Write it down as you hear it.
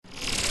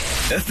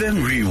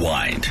FM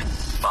Rewind.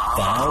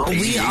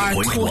 We are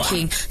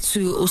talking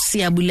to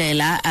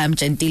Siyabulela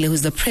Jentile,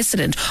 who's the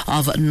president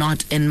of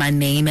Not In My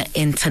Name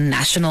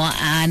International.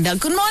 And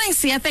good morning,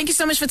 Sia. Thank you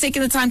so much for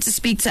taking the time to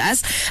speak to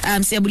us.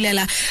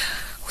 Siyabulela,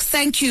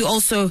 thank you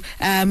also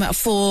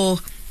for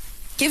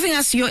giving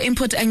us your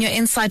input and your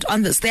insight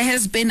on this. There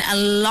has been a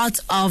lot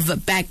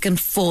of back and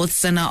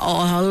forths and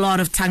a lot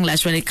of tongue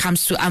lash when it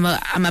comes to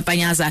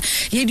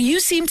Amapanyaza. Yet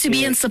you seem to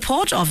be in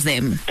support of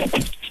them.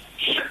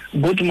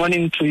 Good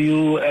morning to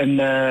you and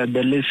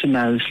the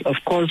listeners. Of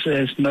course,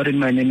 as Not In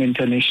My Name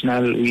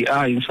International, we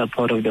are in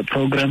support of the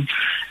program.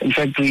 In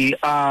fact, we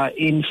are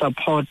in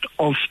support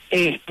of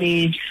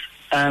any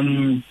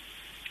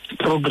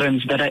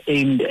programs that are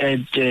aimed at,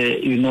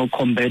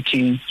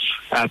 combating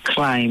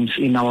crimes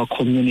in our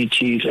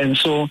communities. And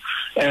so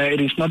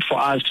it is not for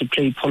us to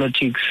play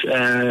politics.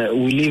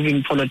 We leave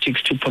in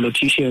politics to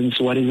politicians.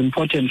 What is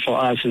important for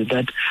us is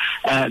that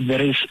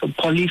there is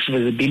police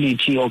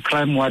visibility or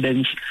crime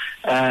wardens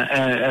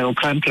or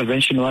crime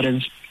prevention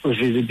wardens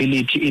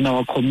visibility in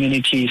our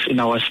communities, in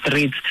our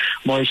streets,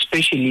 more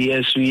especially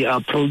as we are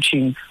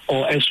approaching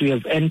or as we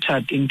have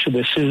entered into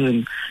the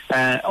season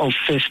of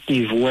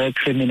festive, where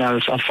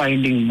criminals are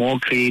finding more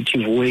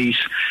creative ways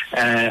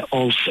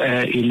of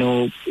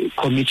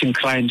committing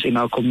crimes in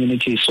our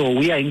community. So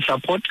we are in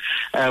support,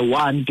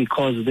 one,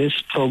 because this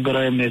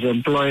program has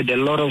employed a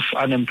lot of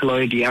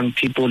unemployed young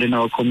people in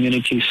our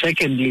community.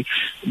 Secondly,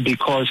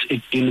 because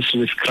it deals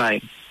with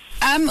crime.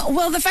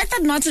 Well, the fact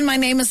that Not In My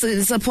Name is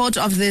in support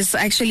of this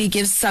actually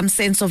gives some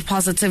sense of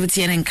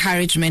positivity and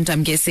encouragement,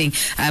 I'm guessing,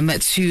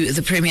 to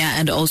the Premier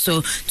and also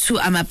to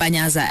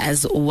Amapanyaza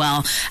as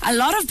well. A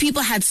lot of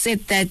people had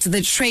said that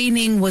the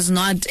training was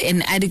not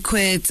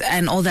inadequate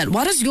and all that.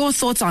 What is your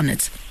thoughts on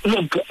it?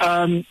 Look,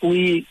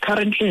 we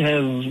currently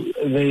have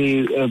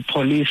the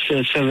police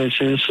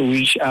services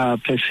which are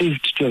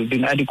perceived to have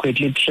been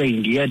adequately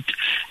trained, yet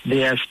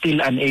they are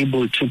still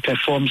unable to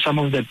perform some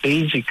of the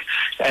basic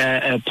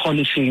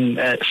policing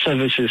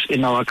services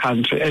in our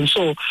country. And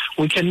so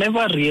we can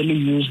never really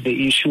use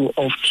the issue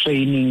of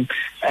training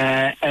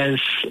as,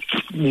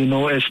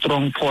 a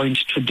strong point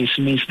to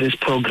dismiss this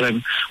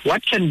program.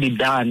 What can be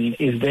done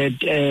is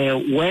that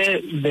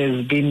where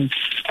there's been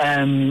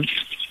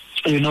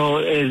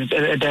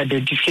the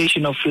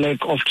identification of lack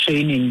of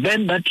training,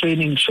 then that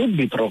training should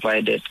be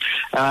provided.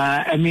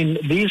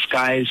 These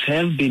guys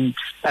have been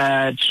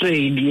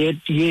trained, yet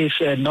yes,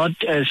 not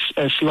as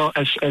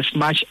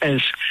much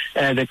as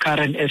the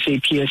current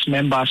SAPS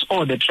members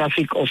or the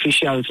traffic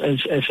officials as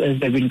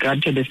they've been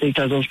granted the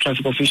status of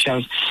traffic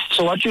officials.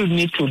 So what you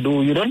need to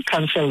do, you don't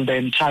cancel the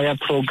entire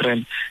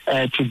program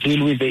to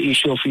deal with the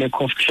issue of lack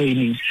of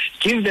training.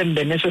 Give them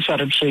the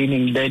necessary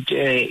training that,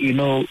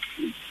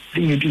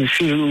 you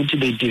feel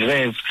they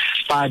deserve,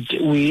 but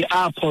we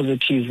are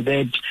positive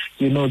that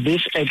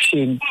this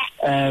action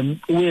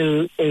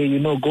will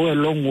go a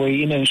long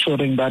way in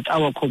ensuring that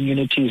our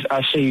communities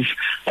are safe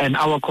and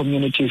our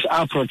communities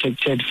are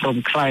protected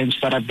from crimes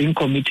that are being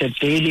committed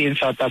daily in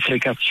South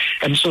Africa.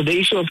 And so the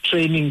issue of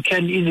training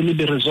can easily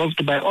be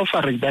resolved by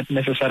offering that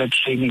necessary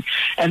training.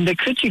 And the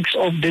critics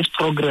of this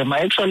program are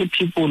actually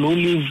people who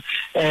live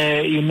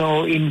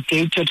in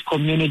gated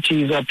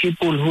communities, or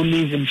people who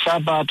live in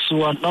suburbs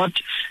who are not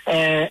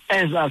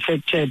as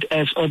affected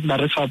as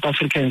ordinary South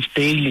Africans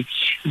daily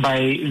by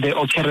the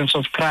occurrence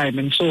of crime.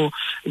 And so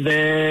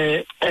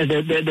the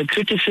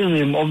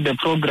criticism of the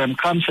program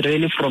comes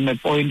really from a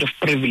point of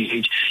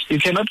privilege. You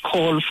cannot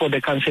call for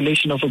the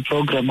cancellation of a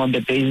program on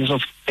the basis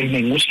of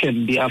training which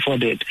can be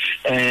afforded,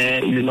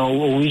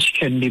 which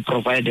can be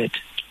provided.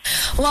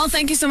 Well,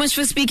 thank you so much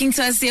for speaking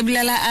to us,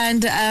 Siyabulela,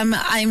 and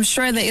I'm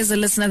sure there is a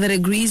listener that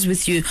agrees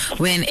with you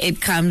when it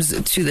comes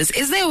to this.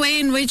 Is there a way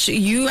in which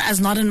you,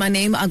 as Not In My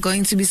Name, are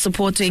going to be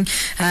supporting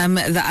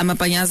the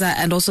Amapanyaza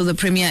and also the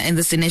Premier in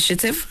this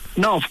initiative?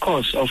 No, of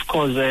course.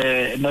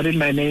 Not In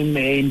My Name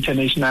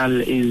International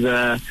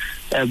is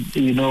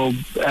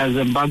has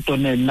embarked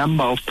on a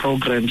number of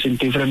programs in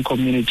different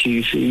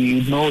communities.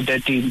 You know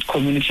that in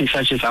communities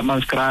such as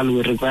Amaskral,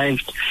 we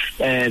revived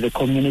the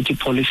community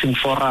policing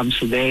forums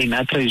there in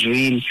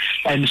Atteridgeville.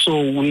 And so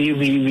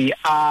we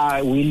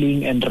are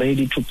willing and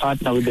ready to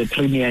partner with the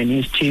Premier and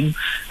his team.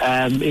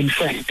 In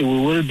fact, we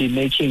will be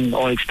making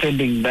or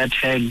extending that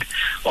hand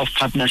of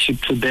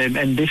partnership to them.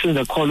 And this is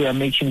the call we are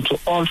making to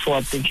all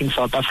forward-thinking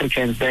South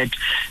Africans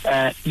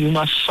that you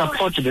must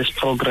support this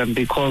program,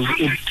 because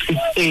its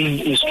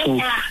aim is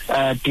to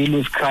deal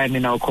with crime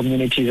in our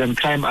communities, and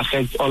crime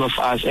affects all of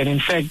us. And in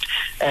fact,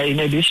 in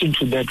addition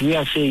to that, we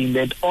are saying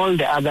that all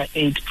the other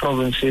 8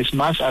 provinces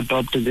must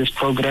adopt this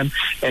program,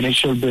 and it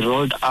should be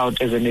rolled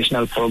out as a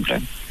national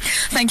program.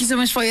 Thank you so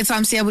much for your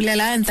time,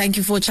 Siyabulela, and thank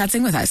you for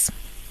chatting with us.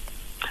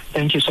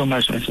 Thank you so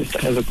much, my sister.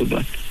 Have a good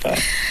one.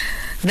 Bye.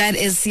 That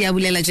is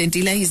Siyabulela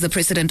Jentile. He's the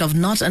president of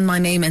Not in My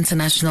Name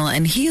International,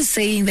 and he is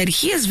saying that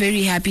he is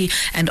very happy,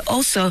 and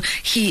also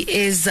he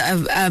is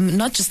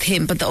not just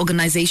him, but the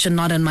organization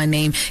Not in My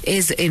Name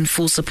is in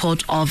full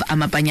support of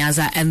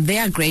Amapanyaza, and they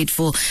are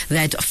grateful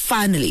that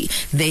finally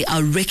they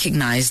are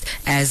recognized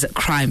as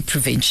crime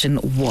prevention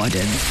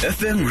wardens.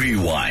 FM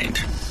Rewind,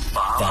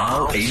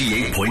 File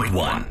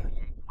 88.1.